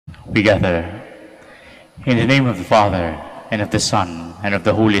We gather in the name of the Father, and of the Son, and of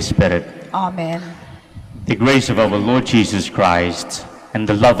the Holy Spirit. Amen. The grace of our Lord Jesus Christ, and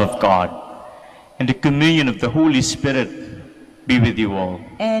the love of God, and the communion of the Holy Spirit be with you all.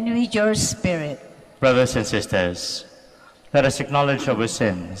 And with your spirit. Brothers and sisters, let us acknowledge our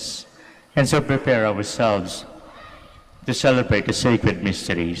sins, and so prepare ourselves to celebrate the sacred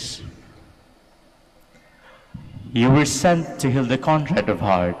mysteries. You were sent to heal the contrite of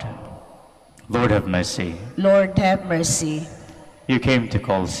heart. Lord, have mercy. Lord, have mercy. You came to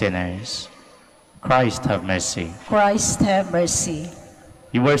call sinners. Christ, have mercy. Christ, have mercy.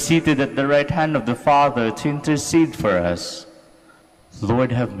 You are seated at the right hand of the Father to intercede for us.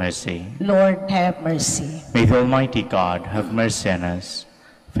 Lord, have mercy. Lord, have mercy. May the Almighty God have mercy on us,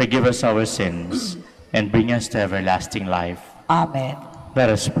 forgive us our sins, and bring us to everlasting life. Amen. Let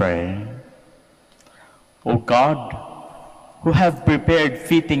us pray. O God, who have prepared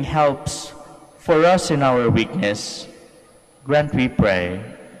fitting helps for us in our weakness, grant, we pray,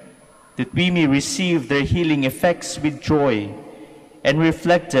 that we may receive their healing effects with joy and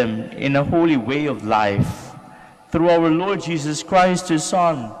reflect them in a holy way of life. Through our Lord Jesus Christ, your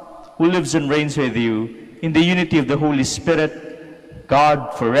Son, who lives and reigns with you in the unity of the Holy Spirit,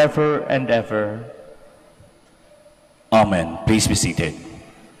 God, forever and ever. Amen. Please be seated.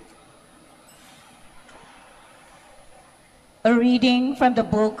 A reading from the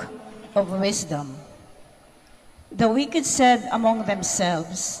Book of Wisdom. The wicked said among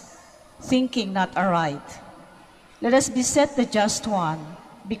themselves, thinking not aright, let us beset the just one,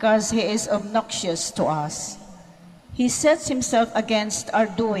 because he is obnoxious to us. He sets himself against our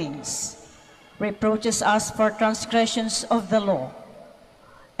doings, reproaches us for transgressions of the law,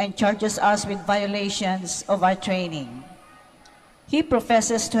 and charges us with violations of our training. He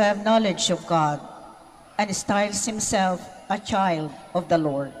professes to have knowledge of God, and styles himself a child of the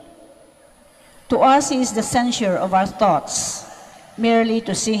Lord. To us he is the censure of our thoughts. Merely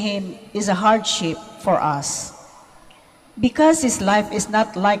to see him is a hardship for us. Because his life is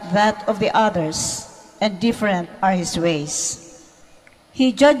not like that of the others, and different are his ways.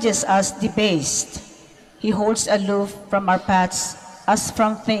 He judges us debased. He holds aloof from our paths as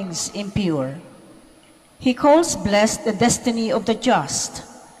from things impure. He calls blessed the destiny of the just,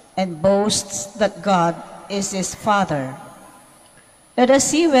 and boasts that God is his Father. Let us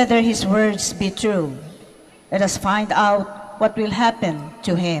see whether his words be true. Let us find out what will happen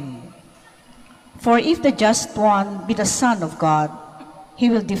to him. For if the just one be the Son of God, he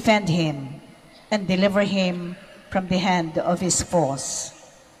will defend him and deliver him from the hand of his foes.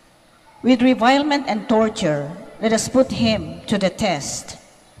 With revilement and torture, let us put him to the test,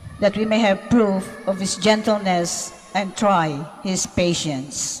 that we may have proof of his gentleness and try his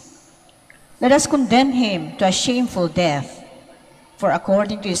patience. Let us condemn him to a shameful death, for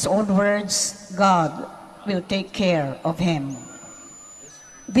according to his own words, God will take care of him.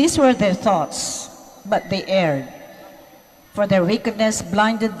 These were their thoughts, but they erred, for their wickedness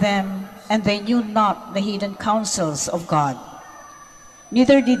blinded them, and they knew not the hidden counsels of God.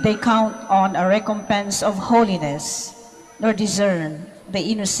 Neither did they count on a recompense of holiness, nor discern the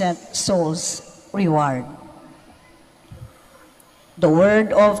innocent soul's reward. The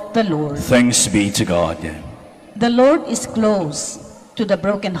word of the Lord. Thanks be to God. The Lord is close to the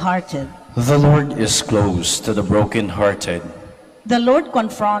brokenhearted. The Lord is close to the brokenhearted. The Lord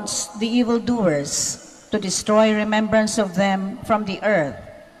confronts the evildoers to destroy remembrance of them from the earth.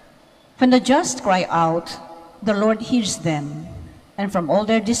 When the just cry out, the Lord hears them, and from all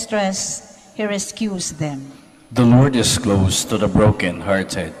their distress he rescues them. The Lord is close to the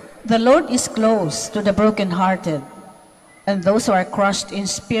brokenhearted. The Lord is close to the brokenhearted, and those who are crushed in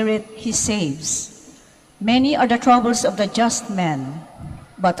spirit he saves. Many are the troubles of the just men,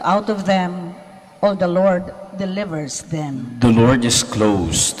 but out of them all the Lord delivers them. The Lord is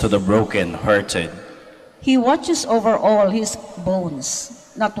close to the brokenhearted. He watches over all his bones.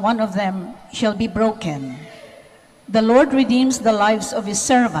 Not one of them shall be broken. The Lord redeems the lives of his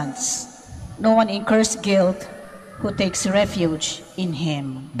servants. No one incurs guilt who takes refuge in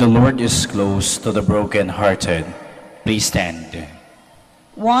him. The Lord is close to the brokenhearted. Please stand.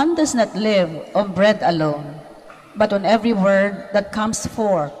 One does not live on bread alone, but on every word that comes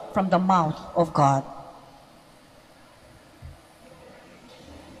forth from the mouth of God.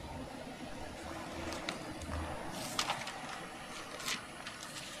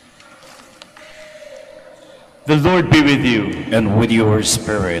 The Lord be with you. And with your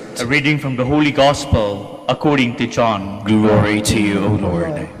spirit. A reading from the Holy Gospel according to John. Glory to you, O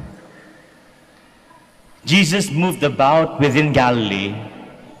Lord. Jesus moved about within Galilee.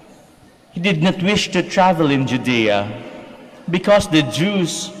 He did not wish to travel in Judea because the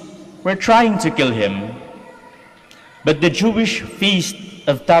Jews were trying to kill him. But the Jewish Feast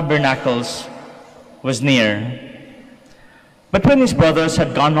of Tabernacles was near. But when his brothers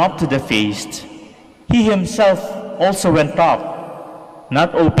had gone up to the feast, he himself also went up,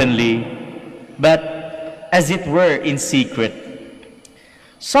 not openly, but as it were in secret.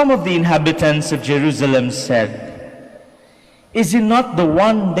 Some of the inhabitants of Jerusalem said, "Is it not the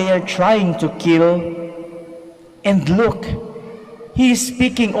one they are trying to kill? And look, he is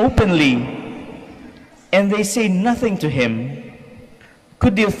speaking openly, and they say nothing to him.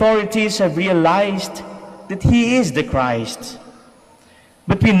 Could the authorities have realized that he is the Christ?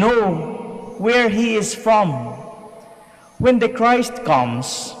 But we know where he is from. When the Christ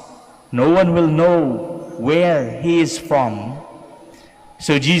comes, no one will know where he is from."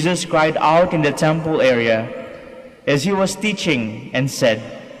 So Jesus cried out in the temple area as he was teaching and said,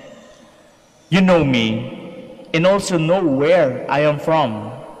 "You know me, and also know where I am from.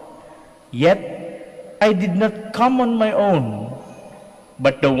 Yet I did not come on my own,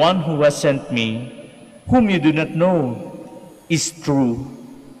 but the one who has sent me, whom you do not know, is true.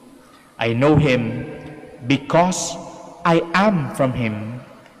 I know him because I am from him,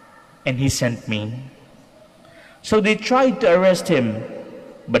 and he sent me." So they tried to arrest him,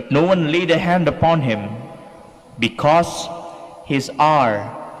 but no one laid a hand upon him, because his hour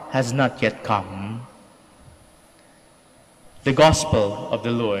has not yet come. The Gospel of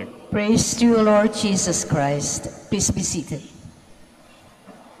the Lord. Praise to you, Lord Jesus Christ. Please be seated.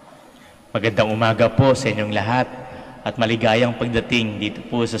 Magandang umaga po sa inyong lahat at maligayang pagdating dito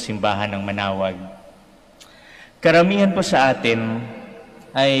po sa simbahan ng Manaoag. Karamihan po sa atin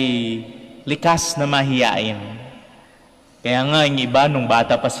ay likas na mahiyain. Kaya nga yung iba nung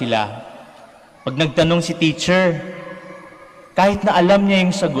bata pa sila, pag nagtanong si teacher, kahit na alam niya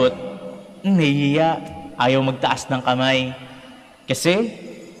yung sagot, nahihiya, ayaw magtaas ng kamay. Kasi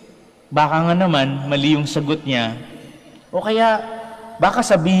baka nga naman mali yung sagot niya, o kaya baka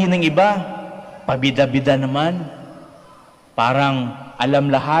sabihin ng iba, pabida-bida naman, parang alam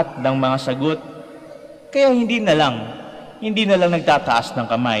lahat ng mga sagot. Kaya hindi na lang nagtataas ng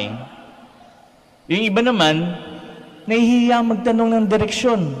kamay. Yung iba naman, nahihiya magtanong ng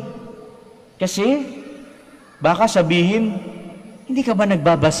direksyon. Kasi baka sabihin, hindi ka ba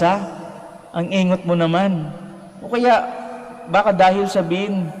nagbabasa? Ang engot mo naman. O kaya baka dahil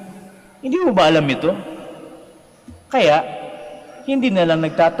sabihin, hindi mo ba alam ito? Kaya hindi na lang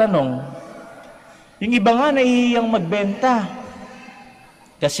nagtatanong. Yung iba nga nahihiyang magbenta.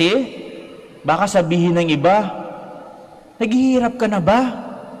 Kasi baka sabihin ng iba, naghihirap ka na ba?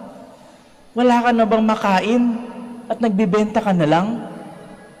 Wala ka na bang makain at nagbibenta ka na lang?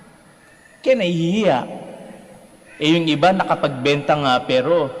 Kaya nahihiya. Yung iba nakapagbenta nga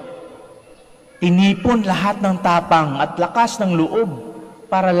pero inipon lahat ng tapang at lakas ng loob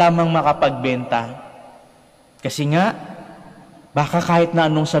para lamang makapagbenta. Kasi nga, baka kahit na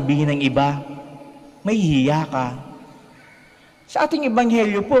anong sabihin ng iba, mahihiya ka. Sa ating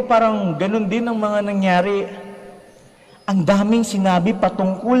ebanghelyo po, parang ganun din ang mga nangyari. Ang daming sinabi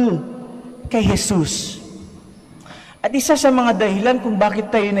patungkol kay Jesus. At isa sa mga dahilan kung bakit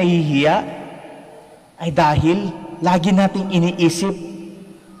tayo nahihiya, ay dahil lagi nating iniisip,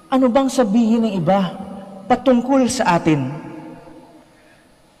 ano bang sabihin ng iba patungkol sa atin?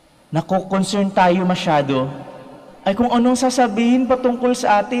 Nako-concern tayo masyado ay kung anong sasabihin patungkol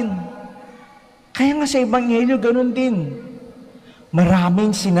sa atin. Kaya nga sa ebanghelyo ganun din.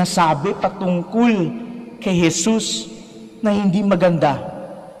 Maraming sinasabi patungkol kay Jesus na hindi maganda.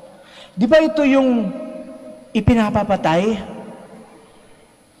 Di ba ito yung ipinapapatay?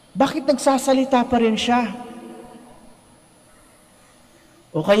 Bakit nagsasalita pa rin siya?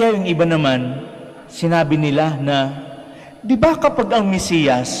 O kaya yung iba naman, sinabi nila na, di ba kapag ang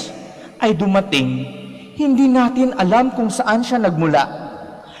Mesiyas ay dumating, hindi natin alam kung saan siya nagmula.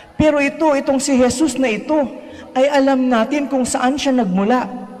 Pero itong si Jesus na ito, ay alam natin kung saan siya nagmula.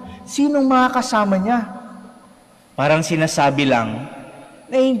 Sinong mga kasama niya? Parang sinasabi lang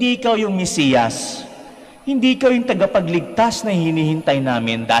na hindi ikaw yung Mesiyas. Hindi ikaw yung tagapagligtas na hinihintay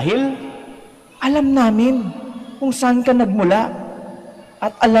namin dahil alam namin kung saan ka nagmula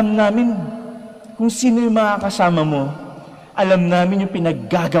at alam namin kung sino yung mga kasama mo. Alam namin yung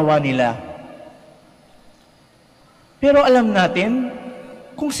pinaggagawa nila. Pero alam natin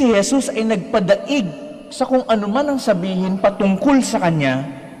kung si Jesus ay nagpadaig sa kung ano man ang sabihin patungkol sa Kanya,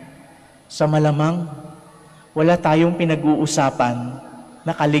 sa malamang wala tayong pinag-uusapan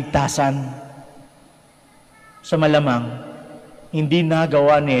na kaligtasan. Sa malamang, hindi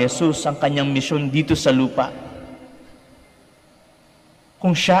nagawa ni Jesus ang Kanyang misyon dito sa lupa.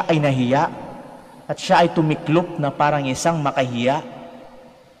 Kung siya ay nahiya at siya ay tumiklop na parang isang makahiya,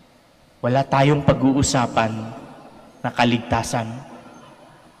 wala tayong pag-uusapan na kaligtasan.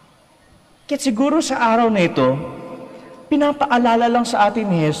 Kaya siguro sa araw na ito, pinapaalala lang sa atin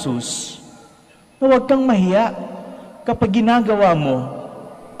ni Jesus na huwag kang mahiya kapag ginagawa mo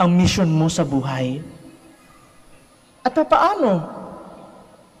ang mission mo sa buhay. At paano?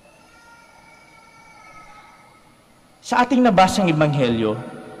 Sa ating nabasang ebanghelyo,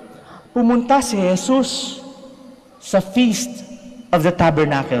 pumunta si Jesus sa Feast of the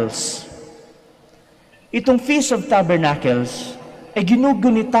Tabernacles. Itong Feast of Tabernacles ay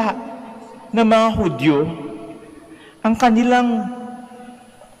ginugunita ng mga Hudyo ang kanilang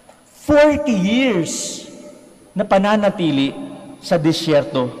 40 years na pananatili sa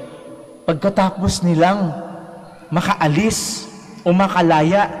disyerto pagkatapos nilang makaalis o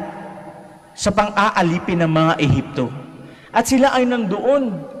makalaya sa pang-aalipin ng mga Ehipto. At sila ay nandoon,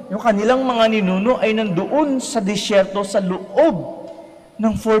 yung kanilang mga ninuno ay nandoon sa disyerto sa loob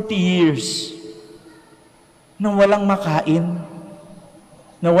ng 40 years na walang makain,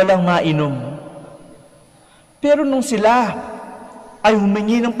 na walang mainom. Pero nung sila ay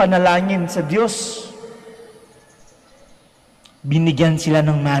humingi ng panalangin sa Diyos, binigyan sila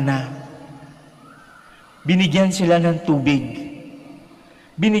ng mana, binigyan sila ng tubig,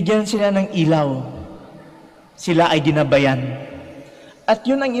 binigyan sila ng ilaw, sila ay ginabayan. At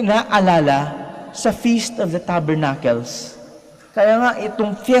yun ang inaalala sa Feast of the Tabernacles. Kaya nga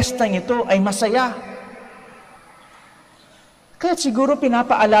itong fiestang ito ay masaya. Kaya siguro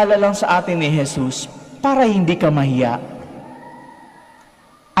pinapaalala lang sa atin ni Jesus para hindi ka mahiya.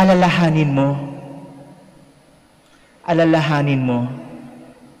 Alalahanin mo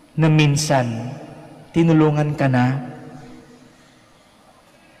na minsan tinulungan ka na.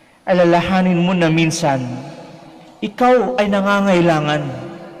 Alalahanin mo na minsan ikaw ay nangangailangan,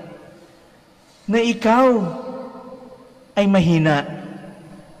 na ikaw ay mahina,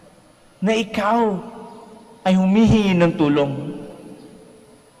 na ikaw ay humihingi ng tulong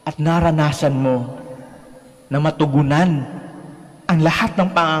at naranasan mo na matugunan ang lahat ng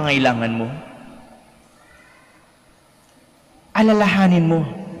pangangailangan mo. Alalahanin mo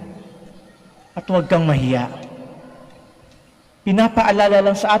at huwag kang mahiya. Pinapaalala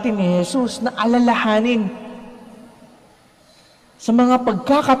lang sa atin ni Jesus na alalahanin sa mga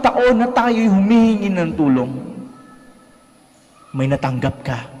pagkakataon na tayo'y humihingi ng tulong. May natanggap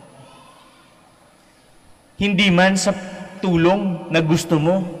ka. Hindi man sa tulong na gusto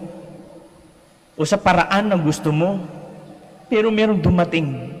mo o sa paraan na gusto mo, pero merong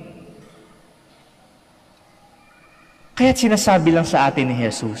dumating. Kaya't sinasabi lang sa atin ni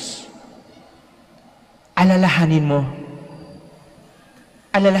Jesus, alalahanin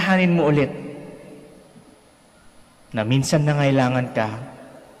mo ulit na minsan nangailangan ka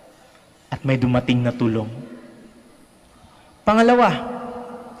at may dumating na tulong. Pangalawa,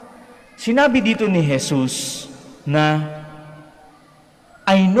 sinabi dito ni Jesus na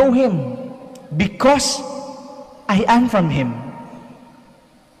I know Him because I am from Him.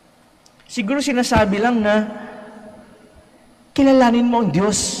 Siguro sinasabi lang na kilalanin mo ang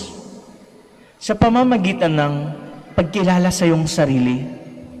Diyos sa pamamagitan ng pagkilala sa iyong sarili.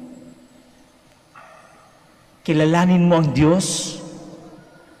 Kilalanin mo ang Diyos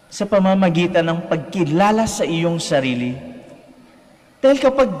sa pamamagitan ng pagkilala sa iyong sarili. Dahil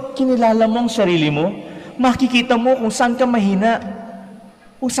kapag kinilala mo ang sarili mo, makikita mo kung saan ka mahina,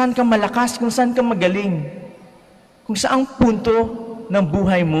 kung saan ka malakas, kung saan ka magaling, kung saang punto ng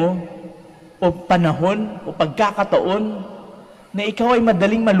buhay mo o panahon o pagkakataon na ikaw ay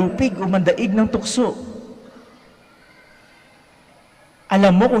madaling malupig o mandaig ng tukso.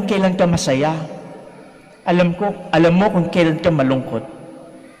 Alam mo kung kailan ka masaya. Alam mo kung kailan ka malungkot.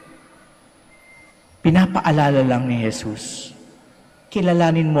 Pinapaalala lang ni Jesus,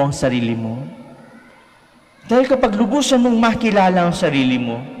 kilalanin mo ang sarili mo. Dahil kapag lubusan mong makilala ang sarili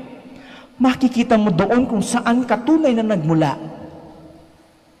mo, makikita mo doon kung saan ka tunay na nagmula.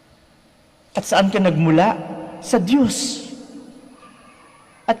 At saan ka nagmula? Sa Diyos.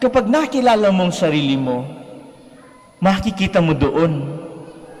 At kapag nakilala mo ang sarili mo, makikita mo doon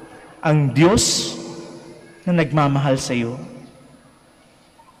ang Diyos na nagmamahal sa iyo.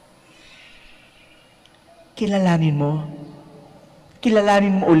 Kilalanin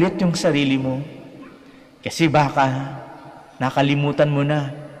mo ulit yung sarili mo. Kasi baka nakalimutan mo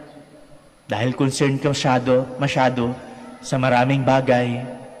na dahil concerned ka masyado sa maraming bagay,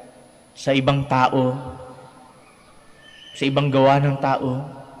 sa ibang tao, sa ibang gawa ng tao.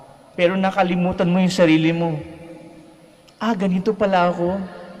 Pero nakalimutan mo yung sarili mo. Ganito pala ako.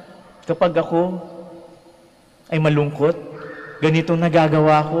 Kapag ako ay malungkot, ganito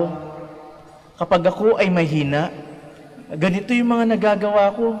nagagawa ko. Kapag ako ay mahina, ganito yung mga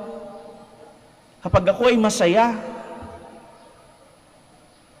nagagawa ko. Kapag ako ay masaya,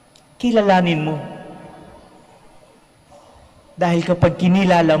 kilalanin mo. Dahil kapag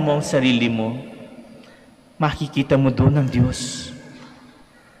kinilala mo ang sarili mo, makikita mo doon ang Diyos.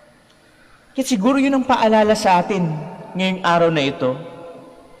 Kaya siguro yun ang paalala sa atin ngayong araw na ito.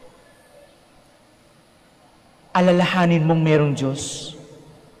 Alalahanin mong merong Diyos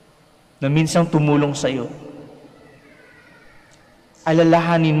na minsang tumulong sa iyo.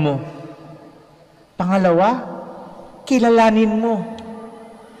 Alalahanin mo. Pangalawa, kilalanin mo.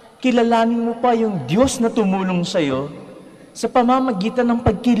 Kilalanin mo pa yung Diyos na tumulong sa iyo sa pamamagitan ng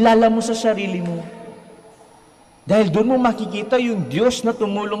pagkilala mo sa sarili mo. Dahil doon mo makikita yung Diyos na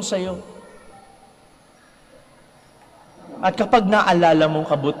tumulong sa iyo. At kapag naalala mong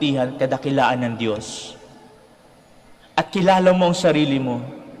kabutihan, kadakilaan ng Diyos, at kilala mo ang sarili mo,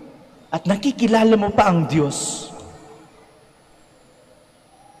 at nakikilala mo pa ang Diyos,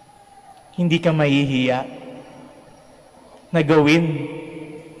 hindi ka mahihiya na gawin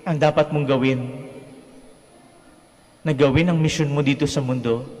ang dapat mong gawin, na gawin ang misyon mo dito sa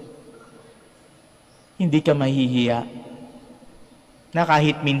mundo. Hindi ka mahihiya na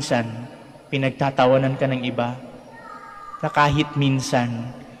kahit minsan pinagtatawanan ka ng iba, na kahit minsan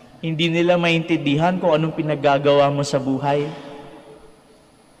hindi nila maintindihan kung anong pinaggagawa mo sa buhay.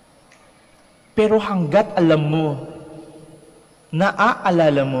 Pero hanggat alam mo,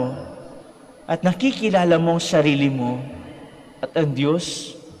 naaalala mo, at nakikilala mo ang sarili mo at ang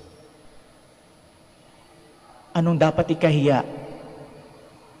Diyos, anong dapat ikahiya?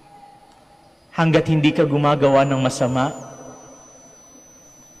 Hanggat hindi ka gumagawa ng masama,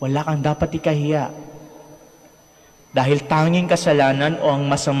 wala kang dapat ikahiya. Dahil tanging kasalanan o ang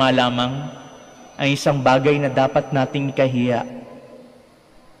masama lamang ang isang bagay na dapat nating ikahiya.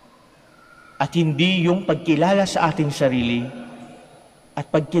 At hindi yung pagkilala sa ating sarili at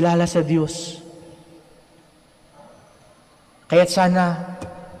pagkilala sa Diyos. Kaya't sana,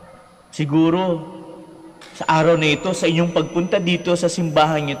 siguro, sa araw na ito, sa inyong pagpunta dito sa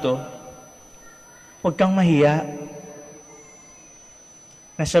simbahan ito, huwag kang mahiya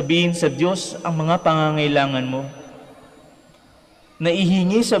na sabihin sa Diyos ang mga pangangailangan mo, na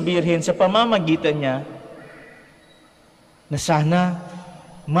ihingi sa Birhen sa pamamagitan niya, na sana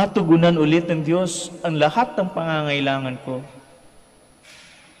matugunan ulit ng Diyos ang lahat ng pangangailangan ko.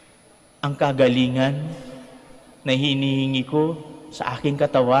 Ang kagalingan na hinihingi ko sa aking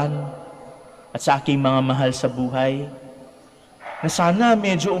katawan at sa aking mga mahal sa buhay, na sana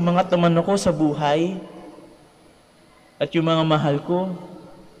medyo umangat naman ako sa buhay at yung mga mahal ko,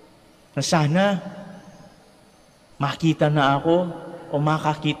 na sana makita na ako o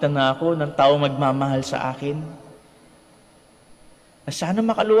makakita na ako ng tao magmamahal sa akin, na sana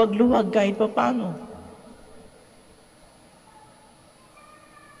makaluwag-luwag kahit pa paano,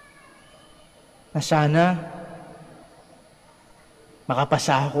 na sana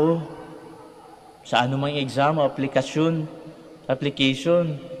makapasa ako sa anumang exam o application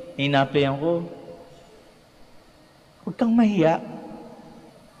na ina-applyan ko. Huwag kang mahiya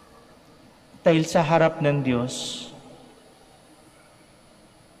dahil sa harap ng Diyos,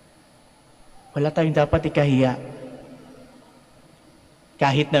 wala tayong dapat ikahiya.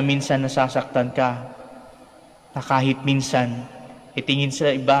 Kahit na minsan nasasaktan ka, na kahit minsan itingin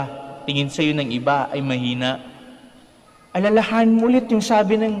sa iba, tingin sa iyo ng iba ay mahina, alalahanin mo ulit yung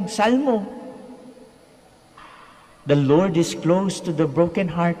sabi ng Salmo, the Lord is close to the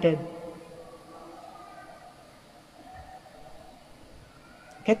brokenhearted.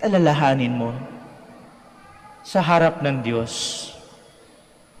 Kahit alalahanin mo, sa harap ng Diyos,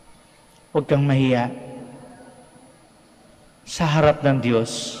 huwag kang mahiya. Sa harap ng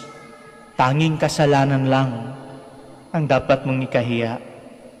Diyos, tanging kasalanan lang ang dapat mong ikahiya.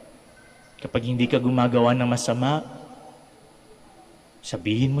 Kapag hindi ka gumagawa ng masama,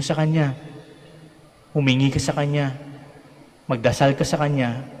 sabihin mo sa Kanya, humingi ka sa Kanya, magdasal ka sa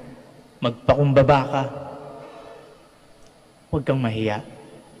Kanya, magpakumbaba ka. Huwag kang mahiya.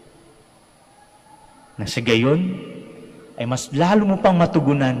 Na sa gayon, ay mas lalo mo pang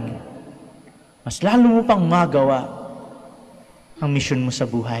matugunan, mas lalo mo pang magawa ang misyon mo sa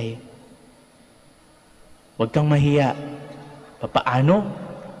buhay. Huwag kang mahiya. Papaano?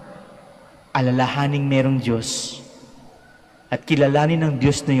 Alalahaning merong Diyos at kilalanin ng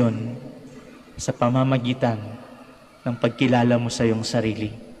Diyos na yon sa pamamagitan ng pagkilala mo sa iyong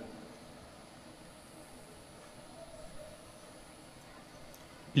sarili.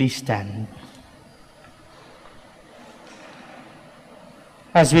 Please stand.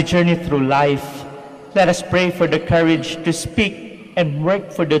 As we journey through life, let us pray for the courage to speak and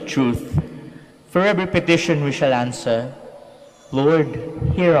work for the truth. For every petition we shall answer. Lord,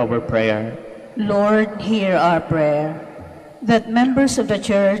 hear our prayer. Lord, hear our prayer, that members of the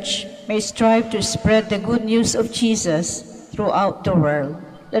Church may strive to spread the good news of Jesus throughout the world.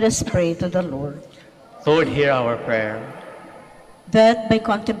 Let us pray to the Lord. Lord, hear our prayer. That by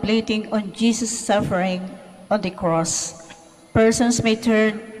contemplating on Jesus' suffering on the cross, persons may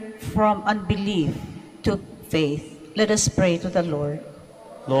turn from unbelief to faith. Let us pray to the Lord.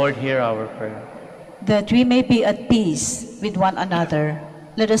 Lord, hear our prayer. That we may be at peace with one another.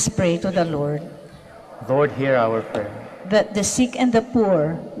 Let us pray to the Lord. Lord, hear our prayer. That the sick and the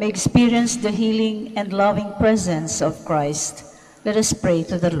poor may experience the healing and loving presence of Christ. Let us pray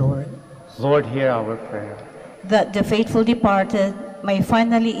to the Lord. Lord, hear our prayer. That the faithful departed may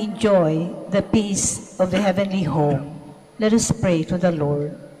finally enjoy the peace of the heavenly home. Let us pray to the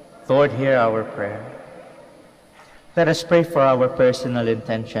Lord. Lord, hear our prayer. Let us pray for our personal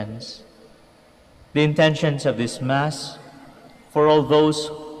intentions, the intentions of this Mass, for all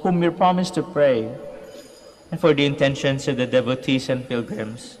those whom we promise to pray, and for the intentions of the devotees and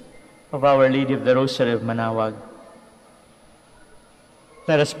pilgrims of Our Lady of the Rosary of Manaoag.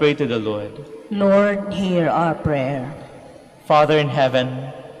 Let us pray to the Lord. Lord, hear our prayer. Father in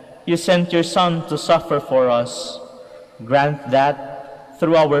heaven, you sent your Son to suffer for us. Grant that,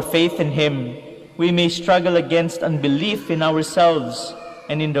 through our faith in him, we may struggle against unbelief in ourselves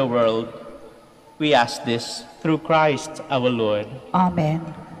and in the world. We ask this through Christ our Lord. Amen.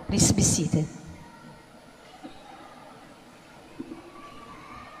 Please be seated.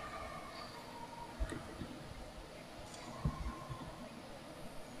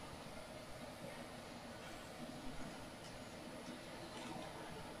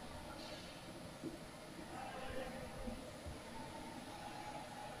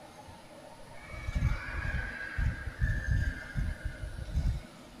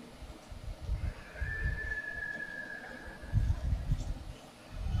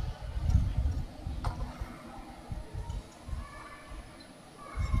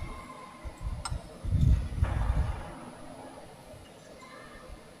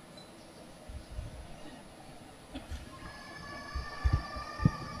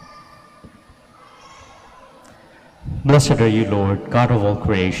 Blessed are you, Lord, God of all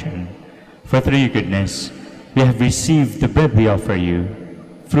creation, for through your goodness we have received the bread we offer you,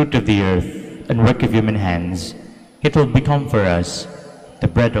 fruit of the earth and work of human hands. It will become for us the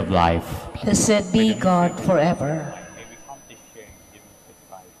bread of life. Blessed be God forever. May we come to share in the gifts of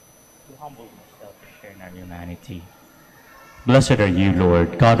Christ, to humble himself and share in our humanity. Blessed are you,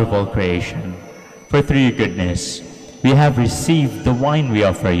 Lord, God of all creation, for through your goodness we have received the wine we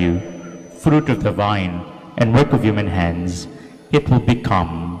offer you, fruit of the vine and work of human hands. It will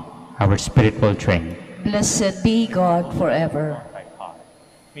become our spiritual drink. Blessed be God forever.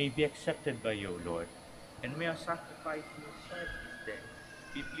 May be accepted by you, Lord, and may our sacrifice in your sight this day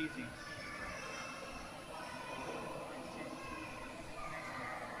be pleasing.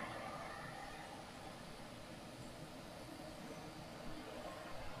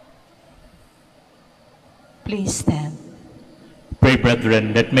 Please stand. Pray,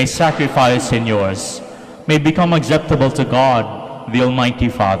 brethren, that my sacrifice and yours may become acceptable to God, the Almighty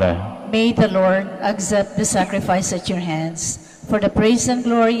Father. May the Lord accept the sacrifice at your hands for the praise and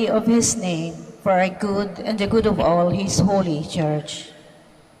glory of his name, for our good and the good of all his holy church.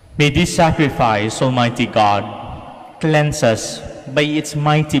 May this sacrifice, Almighty God, cleanse us by its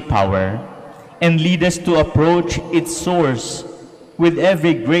mighty power and lead us to approach its source with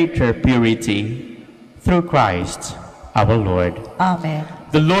every greater purity. Through Christ our Lord. Amen.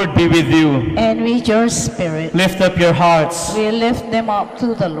 The Lord be with you. And with your spirit. Lift up your hearts. We lift them up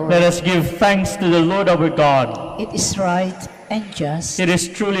to the Lord. Let us give thanks to the Lord our God. It is right and just. It is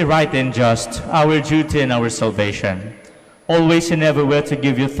truly right and just, our duty and our salvation, always and everywhere to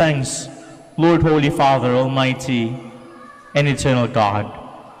give you thanks, Lord, Holy Father, Almighty and eternal God,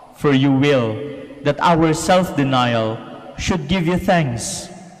 for you will that our self-denial should give you thanks,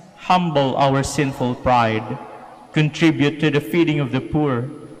 humble our sinful pride, contribute to the feeding of the poor,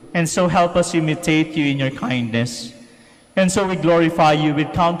 and so help us imitate you in your kindness. And so we glorify you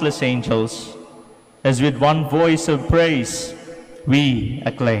with countless angels, as with one voice of praise we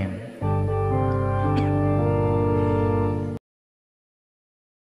acclaim.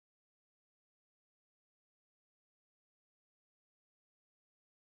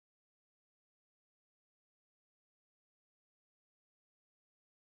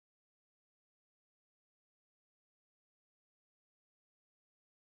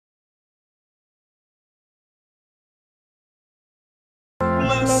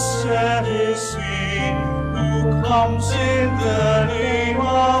 Blessed is he who comes in the name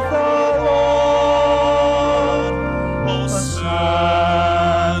of the Lord.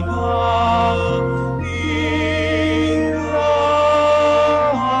 Hosanna,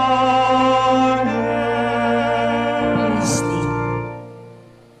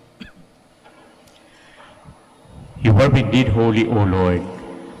 indeed holy, O Lord,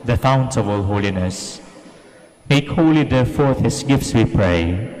 the fount of all holiness. Make holy, therefore, these gifts, we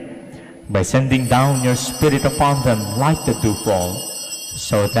pray, by sending down your Spirit upon them like the dewfall,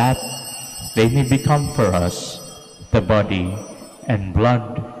 so that they may become for us the body and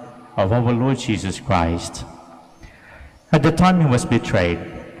blood of our Lord Jesus Christ. At the time he was betrayed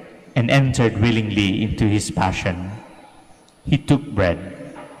and entered willingly into his passion, he took bread,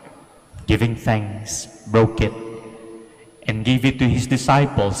 giving thanks, broke it, and gave it to his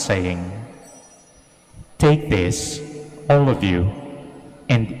disciples, saying, "Take this, all of you,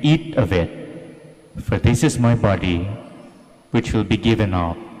 and eat of it, for this is my body, which will be given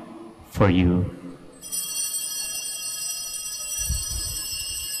up for you."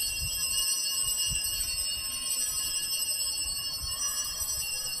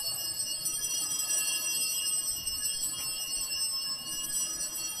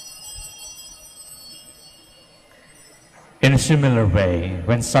 In a similar way,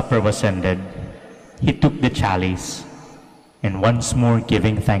 when supper was ended, he took the chalice, and once more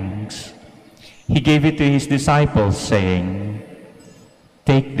giving thanks, he gave it to his disciples, saying,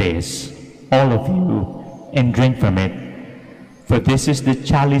 "Take this, all of you, and drink from it, for this is the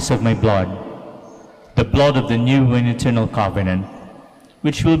chalice of my blood, the blood of the new and eternal covenant,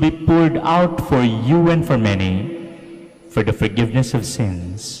 which will be poured out for you and for many, for the forgiveness of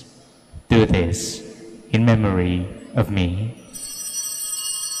sins. Do this in memory of me."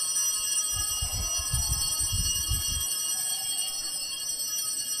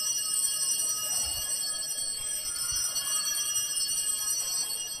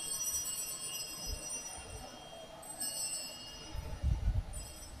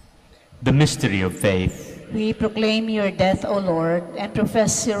 The mystery of faith. We proclaim your death, O Lord, and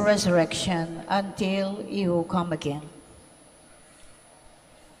profess your resurrection until you come again.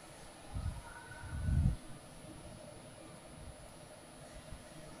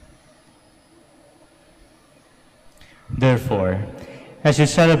 Therefore, as you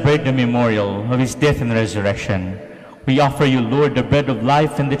celebrate the memorial of his death and resurrection, we offer you, Lord, the bread of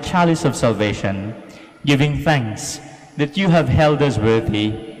life and the chalice of salvation, giving thanks that you have held us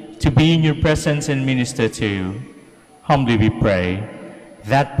worthy to be in your presence and minister to you. Humbly we pray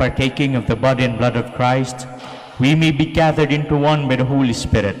that, partaking of the body and blood of Christ, we may be gathered into one by the Holy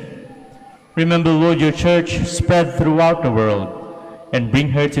Spirit. Remember, Lord, your church spread throughout the world, and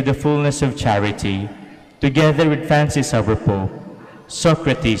bring her to the fullness of charity, together with Francis our Pope,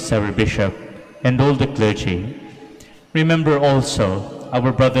 Socrates our Bishop, and all the clergy. Remember also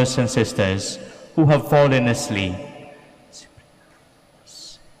our brothers and sisters who have fallen asleep.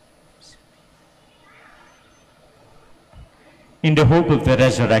 In the hope of the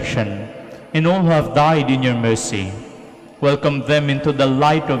resurrection, and all who have died in your mercy, welcome them into the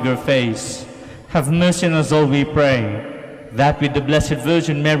light of your face. Have mercy on us all, we pray, that with the Blessed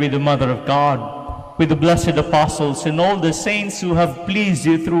Virgin Mary, the Mother of God, with the blessed apostles and all the saints who have pleased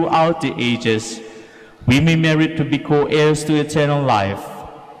you throughout the ages, we may merit to be co-heirs to eternal life,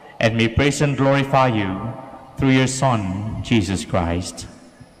 and may praise and glorify you through your Son, Jesus Christ.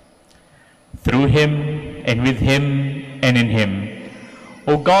 Through him, and with him, and in him,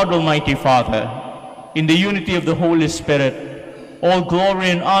 O God, Almighty Father, in the unity of the Holy Spirit, all glory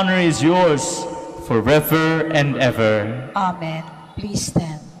and honor is yours forever and ever. Amen. Please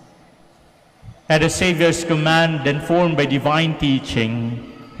stand. At the Savior's command, and formed by divine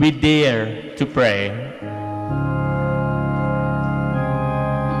teaching, we dare to pray.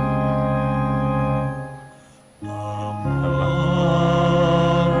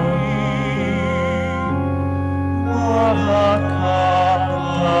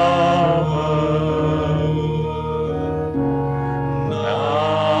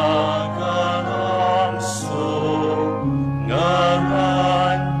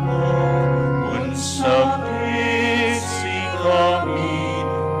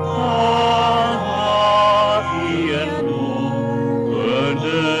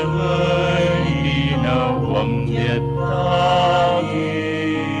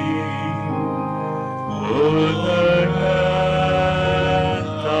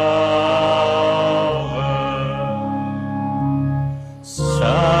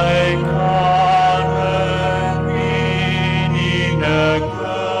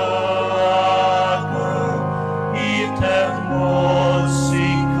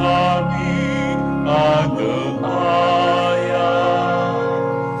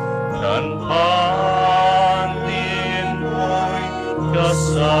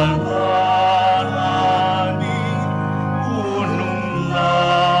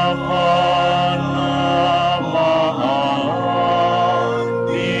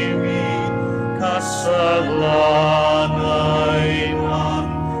 kasalanan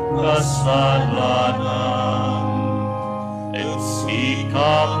kasalanan, at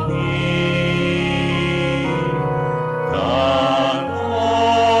sikap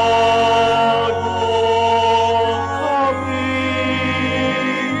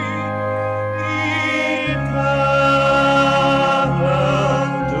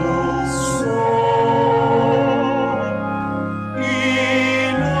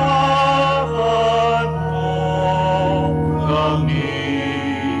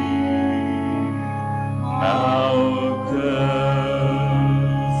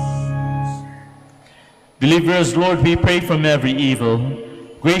Deliver us, Lord, we pray, from every evil.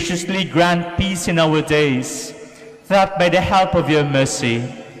 Graciously grant peace in our days, that by the help of your mercy,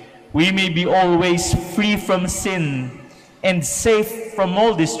 we may be always free from sin and safe from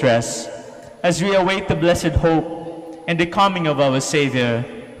all distress, as we await the blessed hope and the coming of our Savior,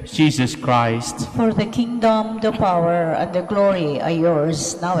 Jesus Christ. For the kingdom, the power, and the glory are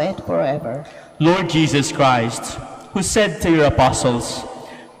yours, now and forever. Lord Jesus Christ, who said to your apostles,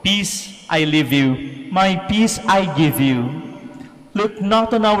 "Peace I leave you, my peace I give you," look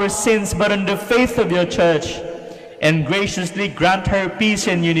not on our sins, but on the faith of your church, and graciously grant her peace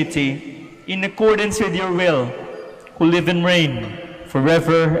and unity, in accordance with your will, who live and reign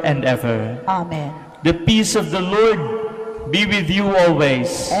forever and ever. Amen. The peace of the Lord be with you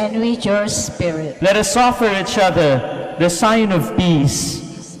always. And with your spirit. Let us offer each other the sign of peace.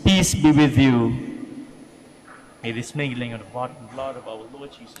 Peace be with you. May this mingling of the body and blood of our Lord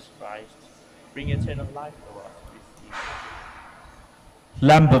Jesus Christ bring eternal life to us.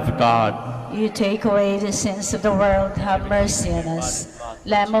 Lamb of God, You take away the sins of the world, have mercy on us.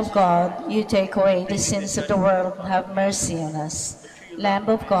 Lamb of God, you take away the sins of the world, have mercy on us. Lamb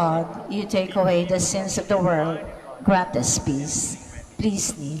of God, you take away the sins of the world, grant us peace.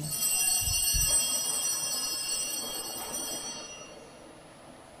 Please kneel.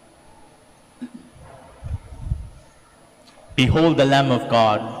 behold the Lamb of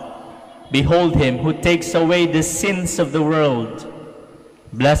God. Behold him who takes away the sins of the world.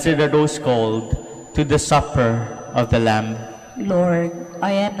 Blessed are those called to the supper of the Lamb. Lord,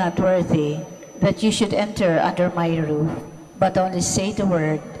 I am not worthy that you should enter under my roof, but only say the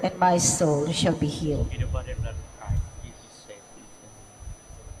word, and my soul shall be healed.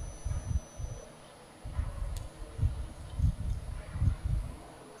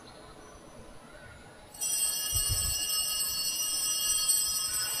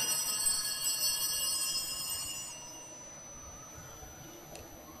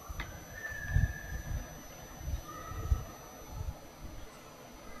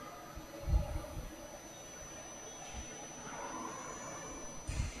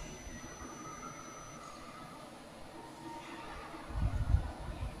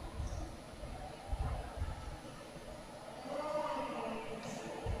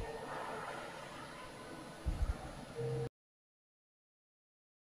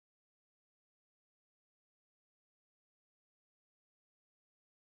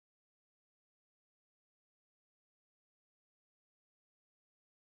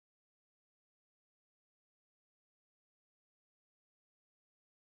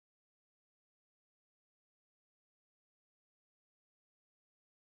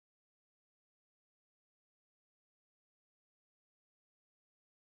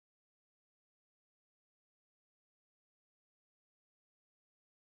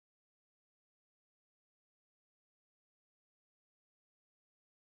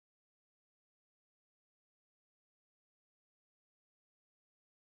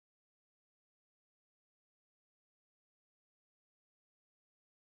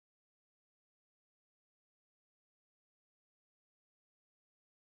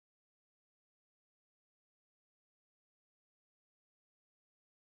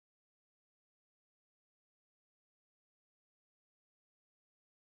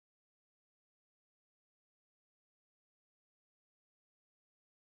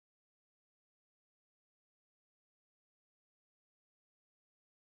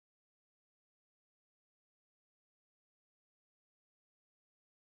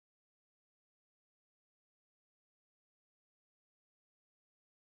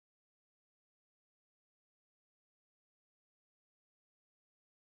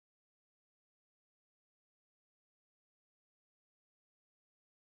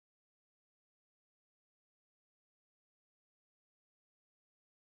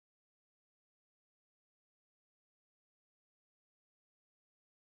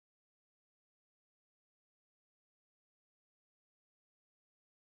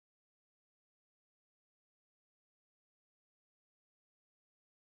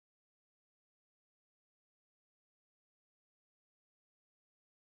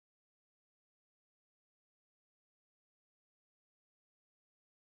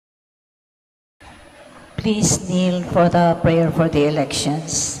 Please kneel for the prayer for the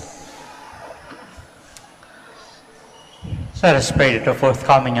elections. Let us pray that the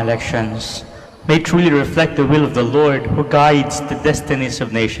forthcoming elections may truly reflect the will of the Lord who guides the destinies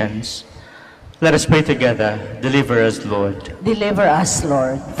of nations. Let us pray together. Deliver us, Lord. Deliver us,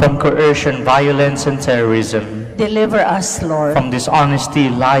 Lord. From coercion, violence, and terrorism. Deliver us, Lord. From dishonesty,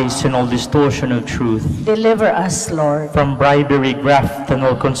 lies, and all distortion of truth. Deliver us, Lord. From bribery, graft, and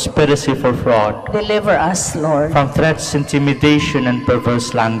all conspiracy for fraud. Deliver us, Lord. From threats, intimidation, and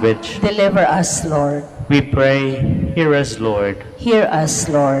perverse language. Deliver us, Lord. We pray, hear us, Lord. Hear us,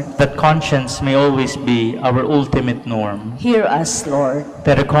 Lord. That conscience may always be our ultimate norm. Hear us, Lord.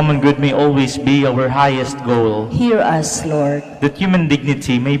 That a common good may always be our highest goal. Hear us, Lord. That human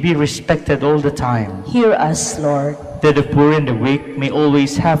dignity may be respected all the time. Hear us, Lord. That the poor and the weak may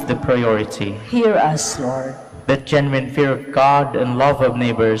always have the priority. Hear us, Lord. That genuine fear of God and love of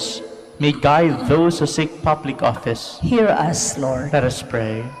neighbors may guide those who seek public office. Hear us, Lord. Let us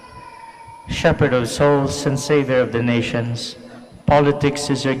pray. Shepherd of souls and Savior of the nations, politics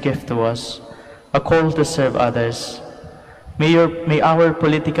is your gift to us, a call to serve others. May our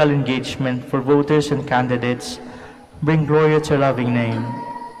political engagement for voters and candidates bring glory to your loving name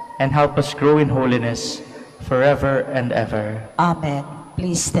and help us grow in holiness forever and ever. Amen.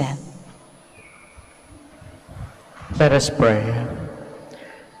 Please stand. Let us pray.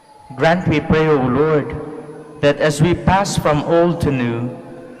 Grant, we pray, O Lord, that as we pass from old to new,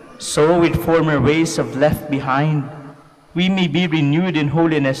 so with former ways of left behind, we may be renewed in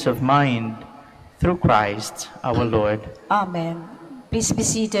holiness of mind through Christ our Lord. Amen. Please be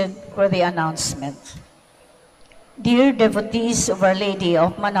seated for the announcement. Dear devotees of Our Lady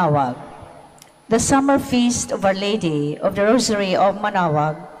of Manaoag, the summer feast of Our Lady of the Rosary of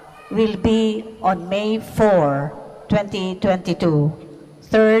Manaoag will be on May 4, 2022,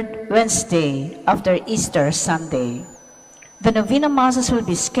 third Wednesday after Easter Sunday. The Novena Masses will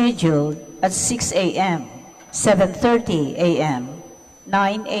be scheduled at 6 a.m., 7:30 a.m.,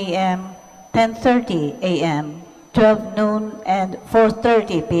 9 a.m., 10:30 a.m., 12 noon, and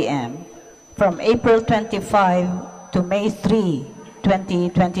 4:30 p.m. from April 25 to May 3,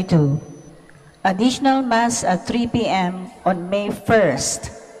 2022. Additional Mass at 3 p.m. on May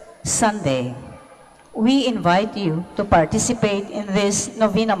 1st, Sunday. We invite you to participate in these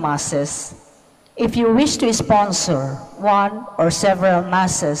Novena Masses. If you wish to sponsor one or several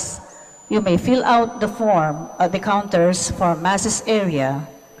Masses, you may fill out the form at the counters for Masses area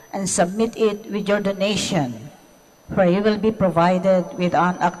and submit it with your donation, where you will be provided with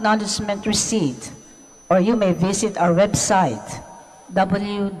an acknowledgement receipt, or you may visit our website,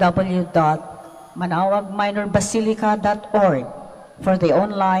 www.manaoagminorbasilica.org, for the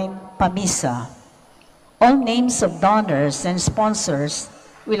online Pamisa. All names of donors and sponsors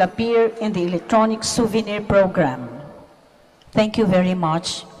will appear in the electronic souvenir program. Thank you very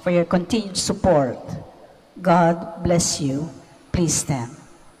much for your continued support. God bless you. Please stand.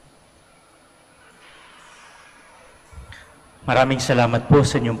 Maraming salamat po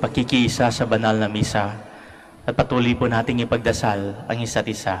sa inyong pakikiisa sa banal na misa at patuloy po nating ipagdasal ang isa't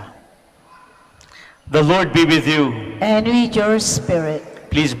isa. The Lord be with you. And with your spirit.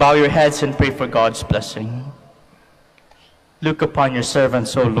 Please bow your heads and pray for God's blessing. Look upon your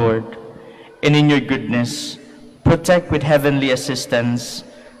servants, O Lord, and in your goodness, protect with heavenly assistance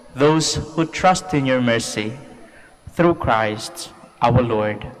those who trust in your mercy, through Christ our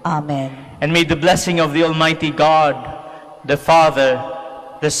Lord. Amen. And may the blessing of the Almighty God, the Father,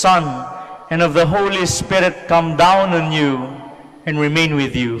 the Son, and of the Holy Spirit come down on you and remain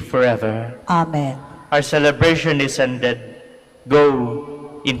with you forever. Amen. Our celebration is ended.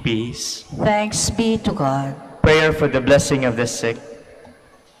 Go in peace. Thanks be to God. Prayer for the blessing of the sick.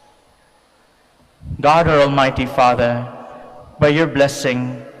 God, our Almighty Father, by your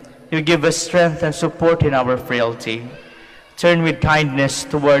blessing, you give us strength and support in our frailty. Turn with kindness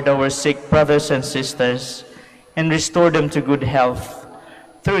toward our sick brothers and sisters, and restore them to good health,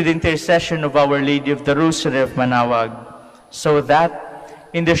 through the intercession of Our Lady of the Rosary of Manaoag, so that,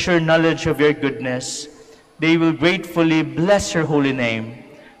 in the sure knowledge of your goodness, they will gratefully bless your holy name.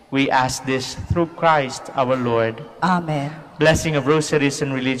 We ask this through Christ our Lord. Amen. Blessing of rosaries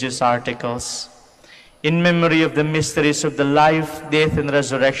and religious articles. In memory of the mysteries of the life, death, and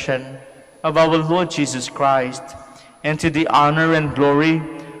resurrection of our Lord Jesus Christ, and to the honor and glory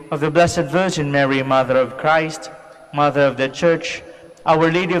of the Blessed Virgin Mary, Mother of Christ, Mother of the Church,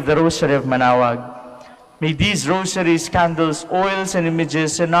 Our Lady of the Rosary of Manaoag, may these rosaries, candles, oils, and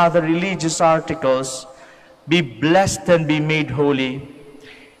images, and other religious articles be blessed and be made holy.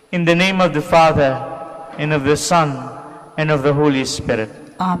 In the name of the Father, and of the Son, and of the Holy Spirit.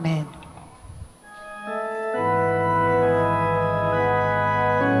 Amen.